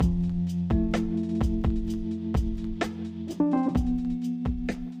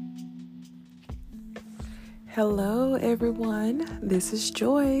Hello, everyone. This is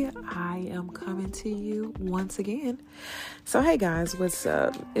Joy. I am coming to you once again. So, hey guys, what's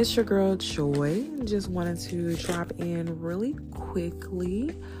up? It's your girl Joy. Just wanted to drop in really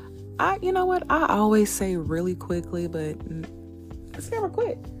quickly. You know what? I always say really quickly, but it's never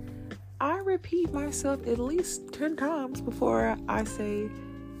quick. I repeat myself at least 10 times before I say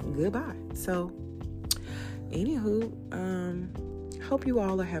goodbye. So, anywho, hope you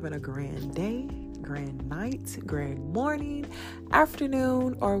all are having a grand day, grand night, grand morning,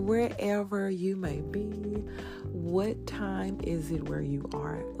 afternoon, or wherever you may be. What time is it where you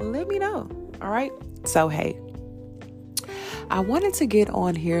are? Let me know. All right. So, hey, I wanted to get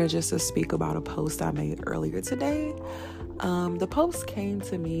on here just to speak about a post I made earlier today. The post came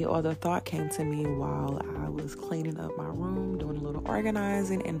to me, or the thought came to me while I was cleaning up my room, doing a little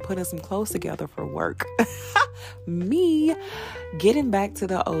organizing and putting some clothes together for work. Me getting back to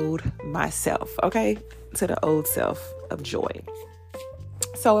the old myself, okay? To the old self of Joy.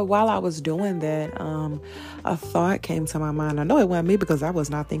 So while I was doing that, a thought came to my mind. I know it wasn't me because I was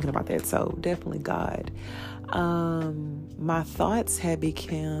not thinking about that. So definitely God. My thoughts had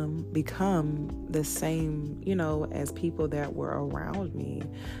become the same, as people that were around me.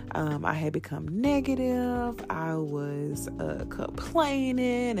 I had become negative. I was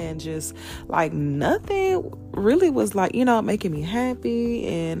complaining and just like nothing really was like, making me happy.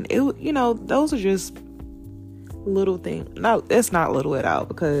 And it, those are just little things. No, it's not little at all,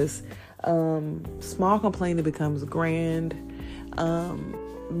 because small complaining becomes grand,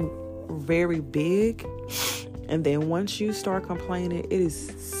 very big. And then once you start complaining, it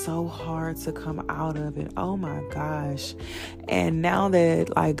is so hard to come out of it. Oh my gosh. And now that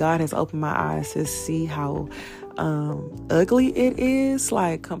God has opened my eyes to see how ugly it is,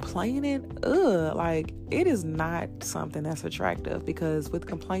 complaining, it is not something that's attractive, because with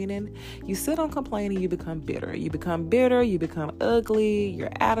complaining, you sit on complaining, you become bitter, you become ugly, your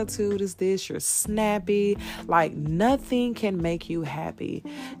attitude is this, you're snappy, nothing can make you happy.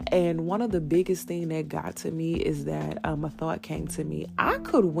 And one of the biggest thing that got to me is that a thought came to me. I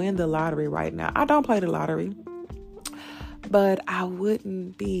could win the lottery right now. I don't play the lottery, but I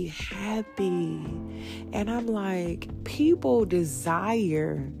wouldn't be happy. And I'm like, people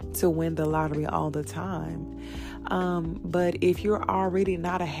desire to win the lottery all the time. But if you're already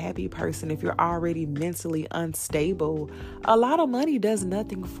not a happy person, if you're already mentally unstable, a lot of money does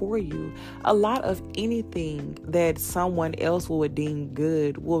nothing for you. A lot of anything that someone else would deem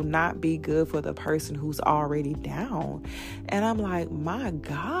good will not be good for the person who's already down. And I'm like, my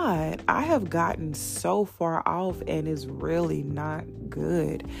God, I have gotten so far off, and it's really not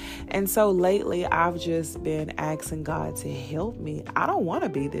good. And so lately I've just been asking God to help me. I don't want to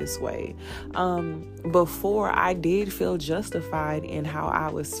be this way. Before, I did feel justified in how I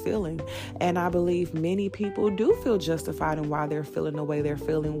was feeling. And I believe many people do feel justified in why they're feeling the way they're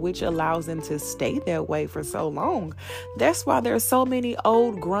feeling, which allows them to stay that way for so long. That's why there's so many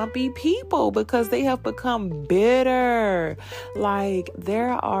old grumpy people, because they have become bitter.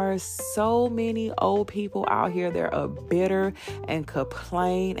 There are so many old people out here that are bitter and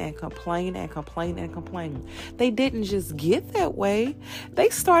complain and complain and complain and complain. They didn't just get that way. They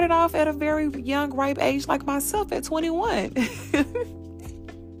started off at a very young, ripe age, like myself at 21.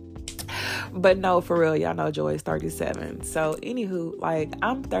 But no, for real, y'all know Joy is 37. So anywho,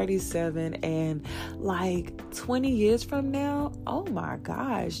 I'm 37, and 20 years from now, oh my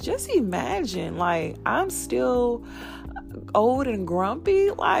gosh, just imagine, I'm still old and grumpy,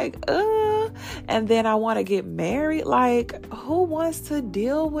 and then I want to get married. Who wants to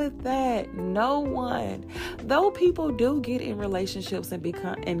deal with that? No one. Though people do get in relationships and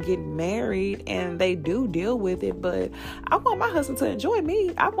get married, and they do deal with it, but I want my husband to enjoy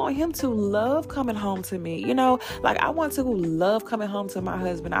me. I want him to love coming home to me. I want to love coming home to my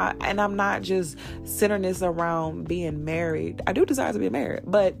husband. And I'm not just centering this around being married. I do desire to be married,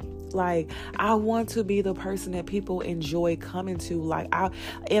 but I want to be the person that people enjoy coming to.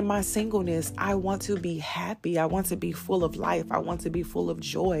 In my singleness, I want to be happy. I want to be full of life. I want to be full of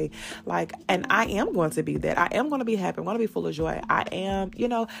joy. And I am going to be that. I am going to be happy. I'm going to be full of joy. I am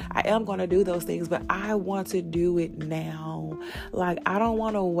going to do those things, but I want to do it now. I don't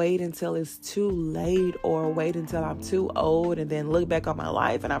want to wait until it's too late, or wait until I'm too old and then look back on my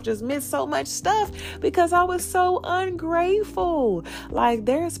life and I've just missed so much stuff because I was so ungrateful.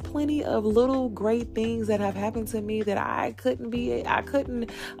 There's plenty of little great things that have happened to me that I couldn't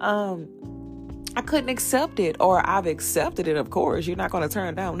accept it, or I've accepted it. Of course, you're not going to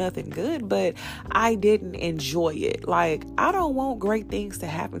turn down nothing good, but I didn't enjoy it. I don't want great things to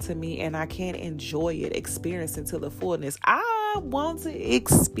happen to me and I can't enjoy it, experience it to the fullness. I I want to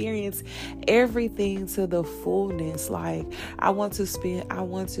experience everything to the fullness. Like, I want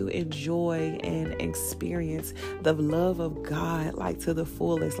to enjoy and experience the love of God, like, to the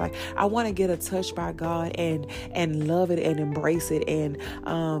fullest. Like, I want to get a touch by God and love it and embrace it. And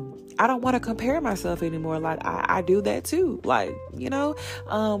I don't want to compare myself anymore. Like, I do that too. Like,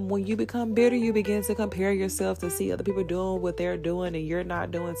 when you become bitter, you begin to compare yourself to see other people doing what they're doing and you're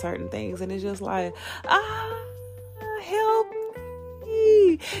not doing certain things. And it's just like, help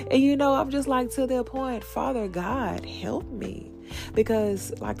me. And I'm just like, to their point, Father God, help me.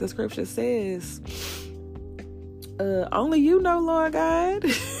 Because like the scripture says, only you know, Lord God.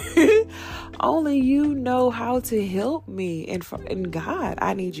 Only you know how to help me. And God,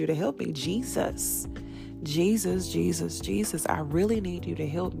 I need you to help me. Jesus, I really need you to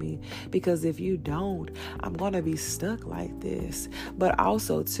help me, because if you don't, I'm going to be stuck like this. But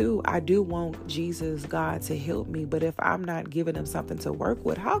also too, I do want Jesus, God, to help me. But if I'm not giving them something to work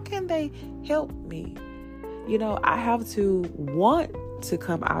with, how can they help me? I have to want to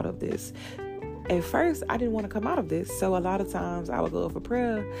come out of this. At first, I didn't want to come out of this. So a lot of times I would go for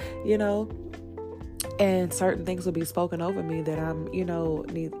prayer, and certain things will be spoken over me that I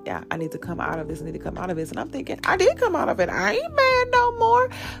need to come out of this, And I'm thinking, I did come out of it. I ain't mad no more.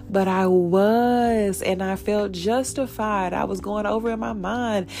 But I was, and I felt justified. I was going over in my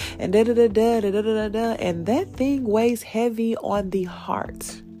mind and da-da-da-da. And that thing weighs heavy on the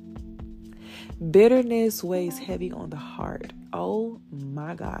heart. Bitterness weighs heavy on the heart. Oh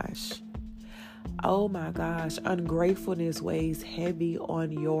my gosh. Ungratefulness weighs heavy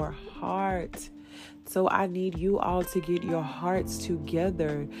on your heart. So I need you all to get your hearts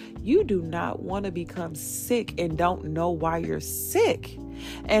together. You do not want to become sick and don't know why you're sick.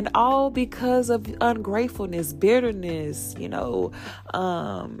 And all because of ungratefulness, bitterness,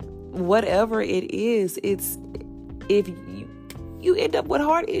 whatever it is. It's, if you end up with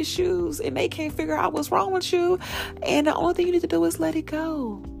heart issues and they can't figure out what's wrong with you. And the only thing you need to do is let it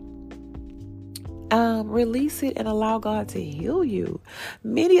go. Release it and allow God to heal you.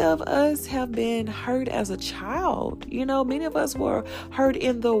 Many of us have been hurt as a child. Many of us were hurt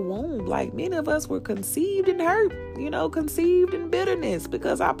in the womb. Like, many of us were conceived in hurt, conceived in bitterness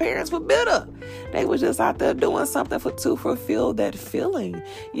because our parents were bitter. They were just out there doing something to fulfill that feeling,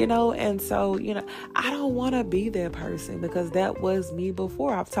 and so, I don't want to be that person, because that was me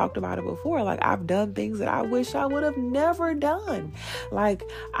before. I've talked about it before. Like, I've done things that I wish I would have never done. Like,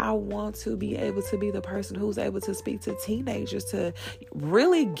 I want to be able to be the person who's able to speak to teenagers, to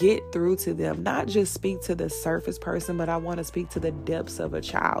really get through to them, not just speak to the surface person, but I want to speak to the depths of a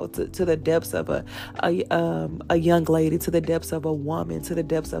child, to the depths of a young lady, to the depths of a woman, to the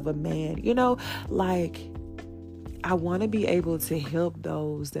depths of a man. I want to be able to help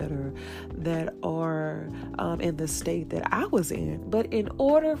those that are in the state that I was in. But in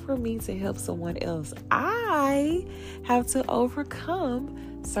order for me to help someone else, I have to overcome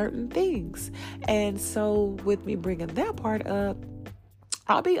certain things. And so with me bringing that part up,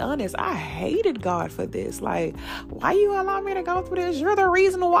 I'll be honest, I hated God for this. Like, why you allow me to go through this? You're the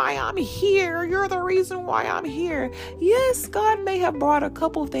reason why I'm here. Yes, God may have brought a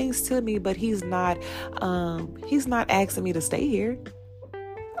couple things to me, but he's not asking me to stay here.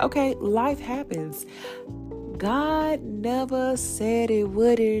 Okay, life happens. God never said it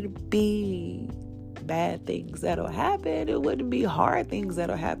wouldn't be bad things that'll happen. It wouldn't be hard things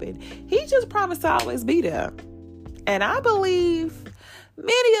that'll happen. He just promised to always be there. And I believe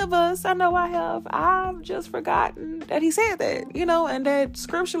many of us, I know I have, I've just forgotten that he said that, and that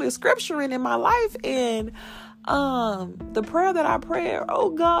scripture is scripturing in my life. And the prayer that I pray, oh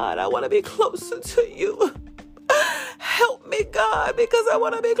God, I want to be closer to you. Help me, God, because I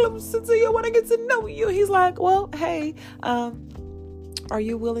want to be closer to you. I want to get to know you. He's like, well, hey, are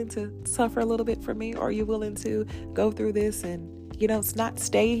you willing to suffer a little bit for me? Or are you willing to go through this and, not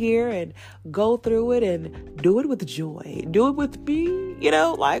stay here and go through it and do it with joy? Do it with me,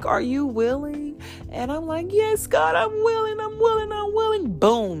 are you willing? And I'm like, yes, God, I'm willing.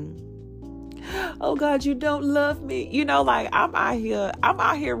 Boom. Oh God, you don't love me. I'm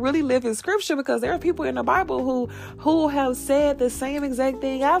out here really living scripture, because there are people in the Bible who have said the same exact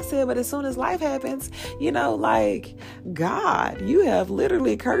thing I've said, but as soon as life happens, God, you have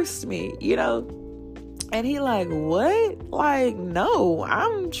literally cursed me, And he like, what? Like, no,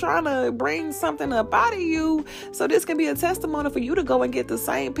 I'm trying to bring something up out of you so this can be a testimony for you to go and get the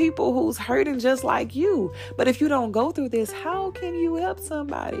same people who's hurting just like you. But if you don't go through this, how can you help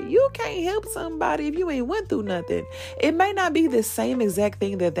somebody? You can't help somebody if you ain't went through nothing. It may not be the same exact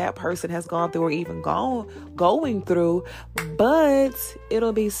thing that person has gone through or even going through, but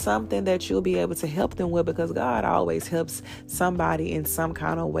it'll be something that you'll be able to help them with, because God always helps somebody in some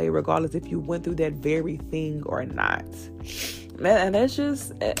kind of way, regardless if you went through that very thing or not. And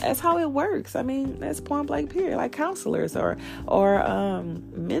that's how it works. I mean, that's point blank period. Like counselors or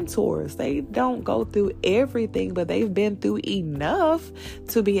mentors, they don't go through everything, but they've been through enough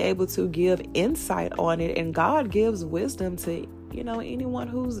to be able to give insight on it. And God gives wisdom to, anyone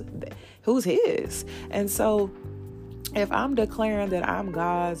who's his. And so if I'm declaring that I'm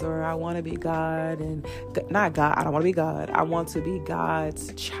God's, or I want to be God, and not God, I don't want to be God, I want to be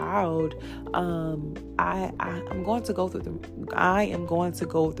God's child, I am going to go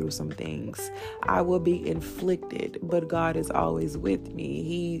through some things. I will be inflicted, but God is always with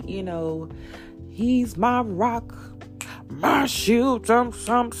me. He's my rock, my shield,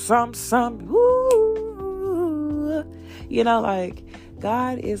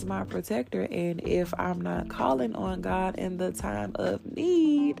 God is my protector, and if I'm not calling on God in the time of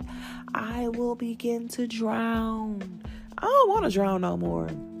need, I will begin to drown. I don't want to drown no more.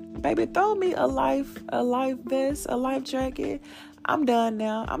 Baby, throw me a life vest, a life jacket. I'm done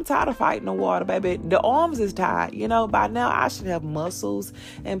now. I'm tired of fighting the water, baby. The arms is tired. By now I should have muscles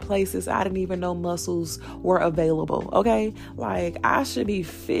in places I didn't even know muscles were available. Okay? Like, I should be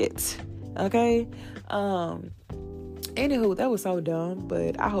fit. Okay? Anywho, that was so dumb,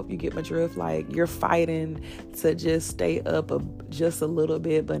 but I hope you get my drift. Like, you're fighting to just stay up just a little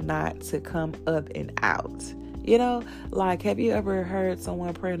bit, but not to come up and out. Like, have you ever heard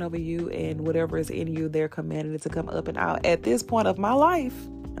someone praying over you, and whatever is in you, they're commanding it to come up and out? At this point of my life,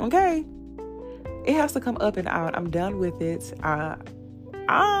 okay, it has to come up and out. I'm done with it.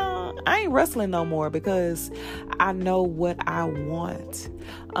 I ain't wrestling no more, because I know what I want.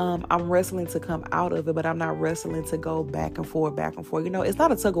 I'm wrestling to come out of it, but I'm not wrestling to go back and forth. It's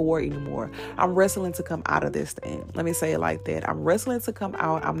not a tug of war anymore. I'm wrestling to come out of this thing. Let me say it like that. I'm wrestling to come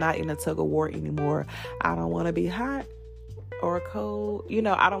out. I'm not in a tug of war anymore. I don't want to be hot or cold.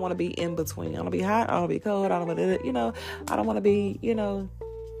 I don't want to be in between. I don't want to be hot. I don't want to be cold. I don't want to, I don't want to be,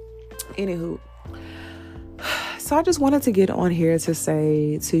 anywho. So I just wanted to get on here to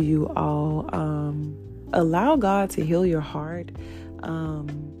say to you all, allow God to heal your heart.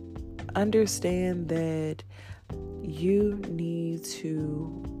 Understand that you need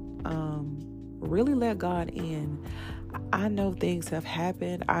to really let God in. I know things have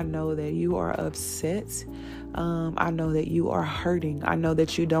happened. I know that you are upset. I know that you are hurting. I know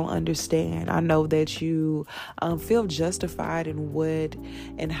that you don't understand. I know that you feel justified in what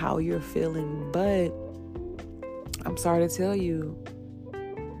and how you're feeling, but I'm sorry to tell you,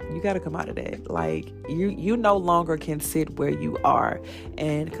 you got to come out of that. Like, you no longer can sit where you are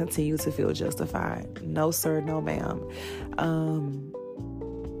and continue to feel justified. No, sir. No, ma'am.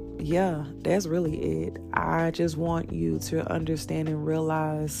 Yeah, that's really it. I just want you to understand and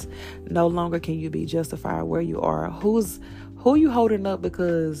realize no longer can you be justified where you are. Who you holding up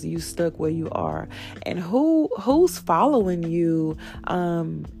because you stuck where you are, and who's following you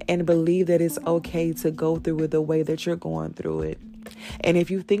and believe that it's okay to go through it the way that you're going through it. And if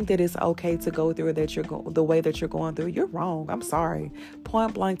you think that it's okay to go through it the way that you're going through, you're wrong. I'm sorry.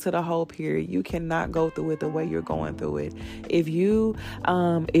 Point blank to the whole period. You cannot go through it the way you're going through it. If you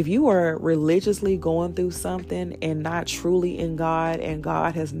are religiously going through something and not truly in God, and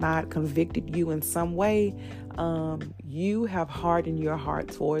God has not convicted you in some way, you have hardened your heart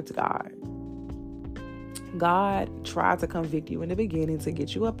towards God. God tried to convict you in the beginning to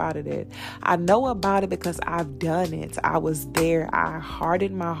get you up out of that. I know about it because I've done it. I was there. I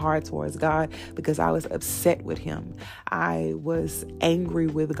hardened my heart towards God because I was upset with him. I was angry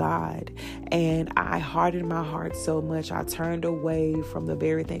with God, and I hardened my heart so much. I turned away from the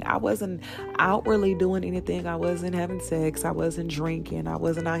very thing. I wasn't outwardly doing anything. I wasn't having sex. I wasn't drinking. I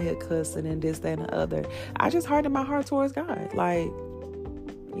wasn't out here cussing and this, that, and the other. I just hardened my heart towards God. Like,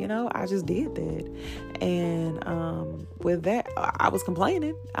 I just did that. And with that, I was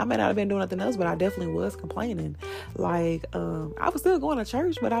complaining. I may not have been doing nothing else, but I definitely was complaining. Like, I was still going to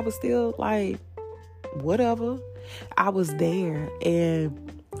church, but I was still like, whatever. I was there,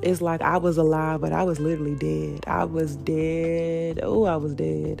 and it's like I was alive, but I was literally dead. I was dead. Oh, I was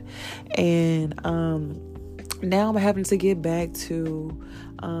dead. And now I'm having to get back to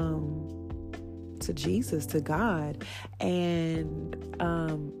Jesus, to God. And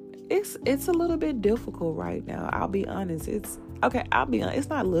it's a little bit difficult right now. I'll be honest. I'll be honest. It's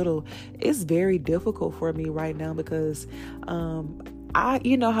not little. It's very difficult for me right now because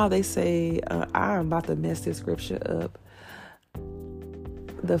you know how they say, I'm about to mess this scripture up.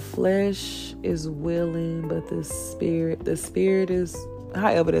 The flesh is willing, but the spirit is,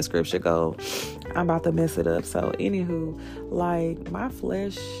 however the scripture go. I'm about to mess it up. So anywho, like my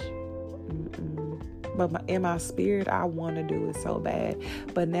flesh, but in my spirit, I want to do it so bad.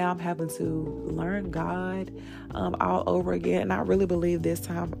 But now I'm having to learn God all over again. And I really believe this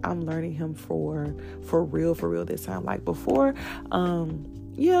time I'm learning him for real this time. Like before,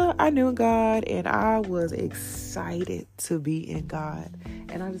 yeah, I knew God and I was excited to be in God.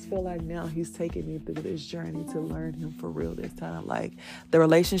 And I just feel like now he's taking me through this journey to learn him for real this time. Like the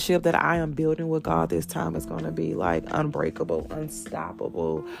relationship that I am building with God this time is going to be like unbreakable,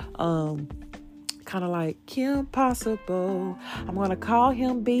 unstoppable, kind of like Kim Possible. I'm going to call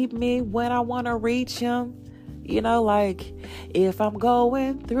him, beat me when I want to reach him. You know, like if I'm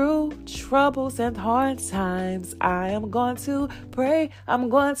going through troubles and hard times, I am going to pray. I'm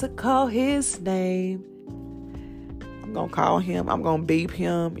going to call his name. I'm going to call him. I'm going to beep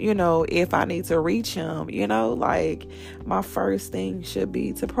him, you know, if I need to reach him, you know, like my first thing should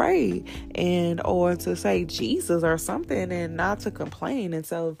be to pray or to say Jesus or something and not to complain. And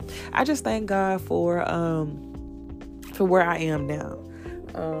so I just thank God for where I am now.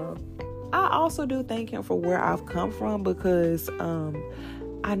 I also do thank him for where I've come from because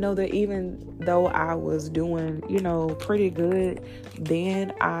I know that even though I was doing, you know, pretty good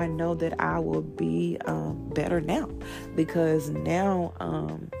then, I know that I will be better now because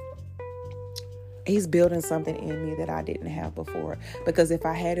now he's building something in me that I didn't have before. Because if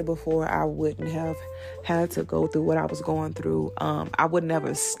I had it before, I wouldn't have had to go through what I was going through. I would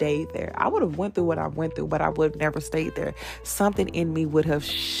never stayed there. I would have went through what I went through, but I would never stayed there. Something in me would have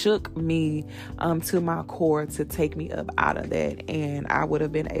shook me to my core to take me up out of that. And I would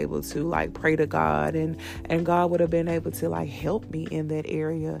have been able to like pray to God and God would have been able to like help me in that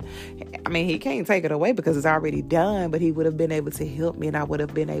area. I mean, he can't take it away because it's already done, but he would have been able to help me and I would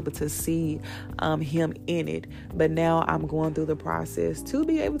have been able to see him in it. But now I'm going through the process to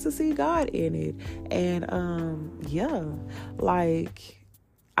be able to see God in it. And yeah, like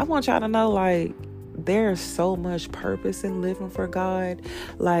I want y'all to know, like there's so much purpose in living for God.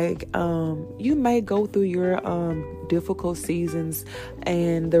 Like you may go through your difficult seasons,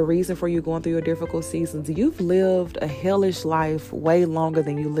 and the reason for you going through your difficult seasons, you've lived a hellish life way longer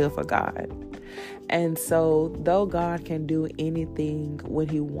than you live for God. And so though God can do anything when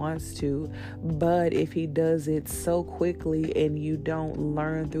he wants to, but if he does it so quickly and you don't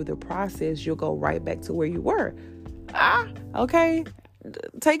learn through the process, you'll go right back to where you were. Okay.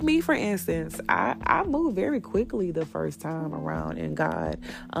 Take me, for instance. I moved very quickly the first time around in God.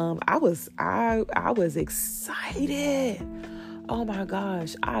 I was excited. Oh my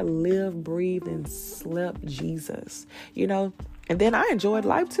gosh. I lived, breathed, and slept Jesus, you know. And then I enjoyed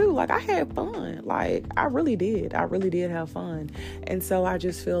life too. Like I had fun. Like I really did. I really did have fun. And so I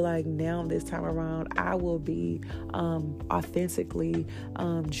just feel like now this time around, I will be authentically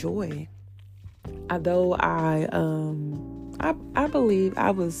joy. Although I believe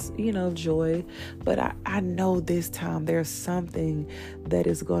I was, you know, joy, but I know this time there's something that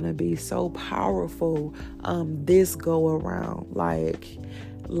is going to be so powerful this go around. Like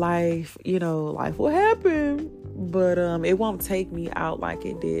life, you know, life will happen. But it won't take me out like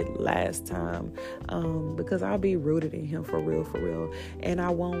it did last time because I'll be rooted in him for real. And I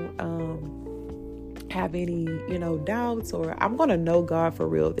won't have any, you know, doubts, or I'm going to know God for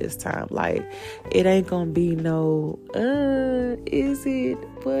real this time. Like it ain't going to be no, is it,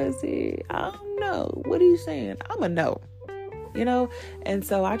 was it? I don't know. What are you saying? I'm going to know. You know, and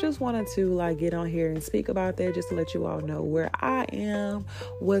so I just wanted to like get on here and speak about that just to let you all know where I am,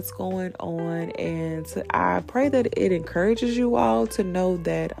 what's going on. And I pray that it encourages you all to know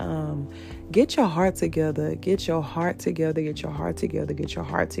that get your heart together, get your heart together, get your heart together, get your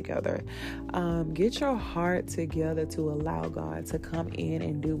heart together. Get your heart together to allow God to come in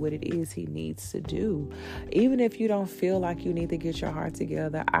and do what it is he needs to do. Even if you don't feel like you need to get your heart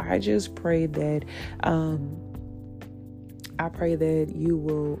together, I just pray that you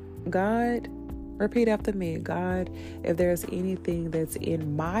will, God, repeat after me, God, if there's anything that's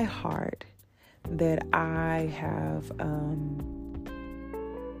in my heart that I have,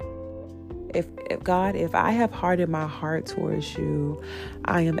 if I have hardened my heart towards you,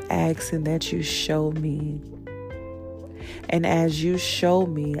 I am asking that you show me. And as you show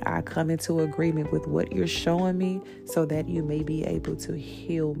me, I come into agreement with what you're showing me so that you may be able to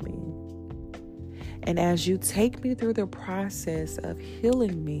heal me. And as you take me through the process of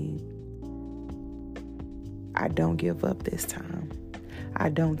healing me, I don't give up this time. I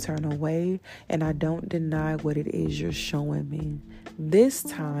don't turn away, and I don't deny what it is you're showing me. This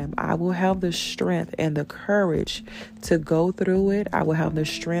time, I will have the strength and the courage to go through it. I will have the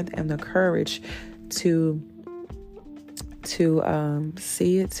strength and the courage to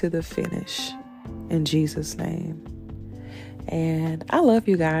see it to the finish, in Jesus' name. And I love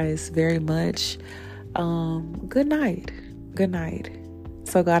you guys very much. Good night. Good night.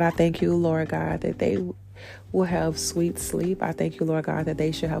 So God, I thank you, Lord God, that they will have sweet sleep. I thank you, Lord God, that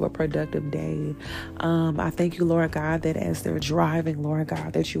they should have a productive day. I thank you, Lord God, that as they're driving, Lord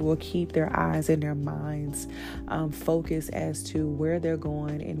God, that you will keep their eyes and their minds focused as to where they're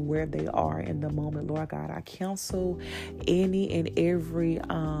going and where they are in the moment, Lord God. I cancel any and every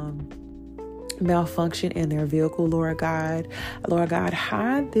malfunction in their vehicle, Lord God. Lord God,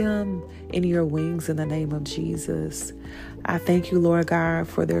 hide them in your wings in the name of Jesus. I thank you, Lord God,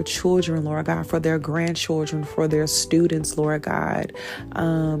 for their children, Lord God, for their grandchildren, for their students, Lord God,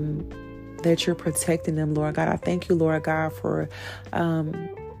 that you're protecting them, Lord God. I thank you, Lord God, for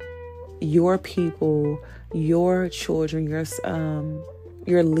your people, your children,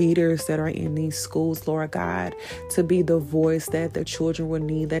 your leaders that are in these schools, Lord God, to be the voice that the children will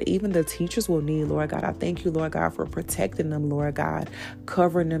need, that even the teachers will need, Lord God. I thank you, Lord God, for protecting them, Lord God,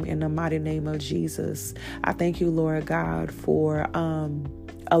 covering them in the mighty name of Jesus. I thank you, Lord God, for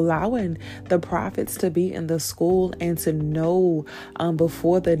allowing the prophets to be in the school and to know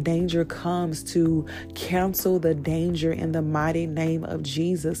before the danger comes, to cancel the danger in the mighty name of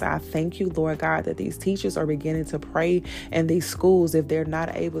Jesus. I thank you, Lord God, that these teachers are beginning to pray in these schools. If they're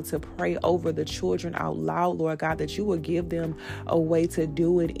not able to pray over the children out loud, Lord God, that you will give them a way to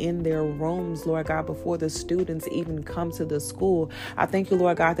do it in their rooms, Lord God, before the students even come to the school. I thank you,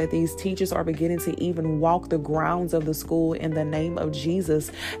 Lord God, that these teachers are beginning to even walk the grounds of the school in the name of Jesus,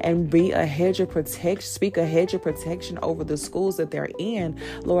 and be a hedge of protection, speak a hedge of protection over the schools that they're in.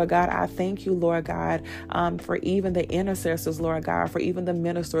 Lord God, I thank you, Lord God, for even the intercessors, Lord God, for even the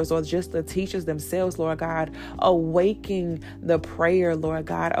ministers or just the teachers themselves, Lord God, awaken the prayer, Lord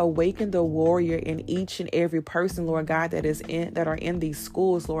God, awaken the warrior in each and every person, Lord God, that are in these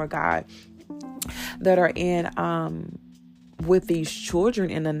schools, Lord God, that are in with these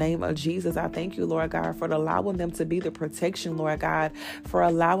children in the name of Jesus. I thank you, Lord God, for allowing them to be the protection, Lord God, for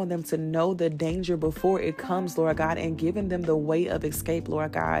allowing them to know the danger before it comes, Lord God, and giving them the way of escape,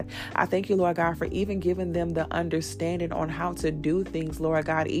 Lord God. I thank you, Lord God, for even giving them the understanding on how to do things, Lord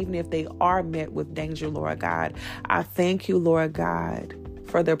God, even if they are met with danger, Lord God. I thank you, Lord God,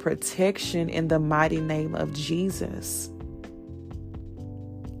 for the protection in the mighty name of Jesus.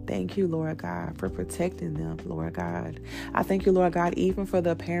 Thank you, Lord God, for protecting them, Lord God. I thank you, Lord God, even for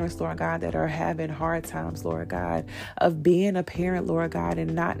the parents, Lord God, that are having hard times, Lord God, of being a parent, Lord God,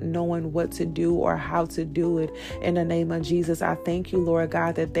 and not knowing what to do or how to do it in the name of Jesus. I thank you, Lord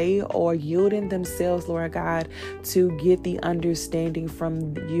God, that they are yielding themselves, Lord God, to get the understanding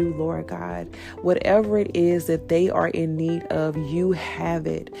from you, Lord God. Whatever it is that they are in need of, you have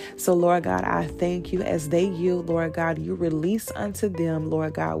it. So, Lord God, I thank you as they yield, Lord God, you release unto them,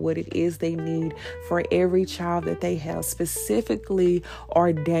 Lord God, what it is they need for every child that they have specifically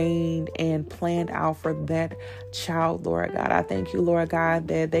ordained and planned out for that child, Lord God. I thank you, Lord God,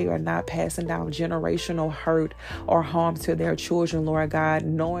 that they are not passing down generational hurt or harm to their children, Lord God,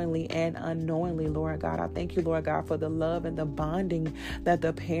 knowingly and unknowingly, Lord God. I thank you, Lord God, for the love and the bonding that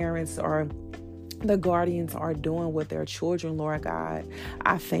the guardians are doing with their children, Lord God.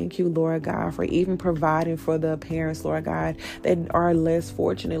 I thank you, Lord God, for even providing for the parents, Lord God, that are less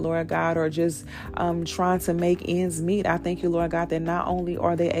fortunate, Lord God, or just trying to make ends meet. I thank you, Lord God, that not only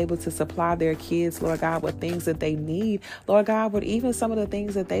are they able to supply their kids, Lord God, with things that they need, Lord God, but even some of the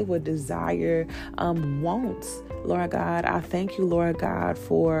things that they would desire, wants, Lord God. I thank you, Lord God,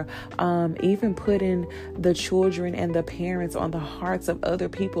 for even putting the children and the parents on the hearts of other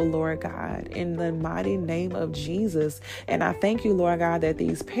people, Lord God, in the mighty name of Jesus. And I thank you, Lord God, that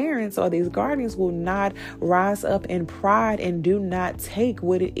these parents or these guardians will not rise up in pride and do not take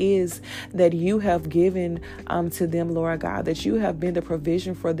what it is that you have given to them, Lord God, that you have been the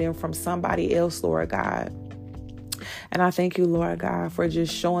provision for them from somebody else, Lord God. And I thank you, Lord God, for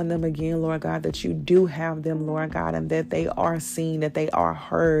just showing them again, Lord God, that you do have them, Lord God, and that they are seen, that they are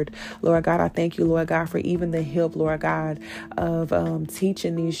heard. Lord God, I thank you, Lord God, for even the help, Lord God, of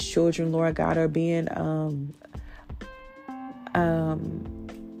teaching these children, Lord God, or being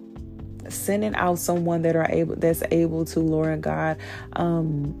sending out someone that's able to, Lord God,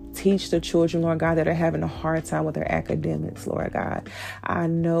 teach the children, Lord God, that are having a hard time with their academics, Lord God. I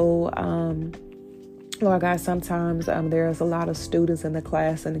know Lord God, sometimes there's a lot of students in the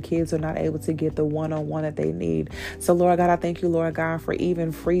class and the kids are not able to get the one-on-one that they need. So, Lord God, I thank you, Lord God, for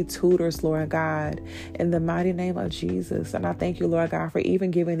even free tutors, Lord God, in the mighty name of Jesus. And I thank you, Lord God, for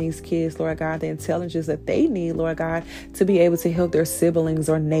even giving these kids, Lord God, the intelligence that they need, Lord God, to be able to help their siblings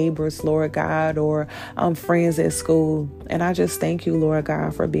or neighbors, Lord God, or friends at school. And I just thank you, Lord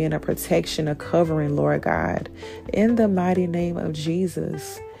God, for being a protection, a covering, Lord God, in the mighty name of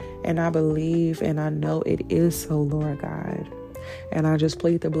Jesus. And I believe and I know it is so, Lord God. And I just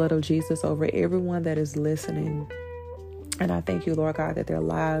plead the blood of Jesus over everyone that is listening. And I thank you, Lord God, that their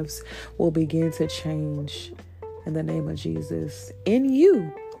lives will begin to change in the name of Jesus. In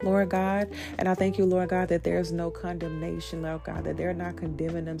you, Lord God. And I thank you, Lord God, that there's no condemnation, Lord God, that they're not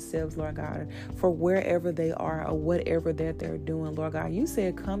condemning themselves, Lord God, for wherever they are or whatever that they're doing, Lord God. You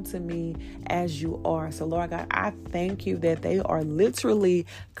said, come to me as you are. So, Lord God, I thank you that they are literally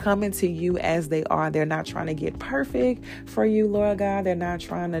coming to you as they are. They're not trying to get perfect for you, Lord God. They're not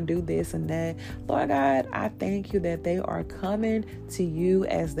trying to do this and that. Lord God, I thank you that they are coming to you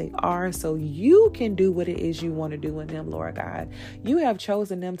as they are so you can do what it is you want to do in them, Lord God. You have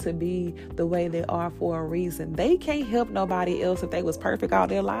chosen them to be the way they are for a reason. They can't help nobody else if they was perfect all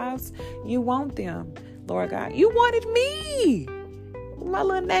their lives. You want them, Lord God. You wanted me, my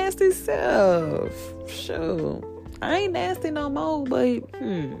little nasty self. Sure, I ain't nasty no more, but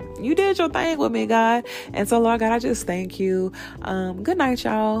you did your thing with me, God. And so, Lord God, I just thank you. Good night,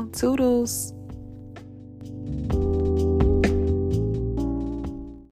 y'all. Toodles.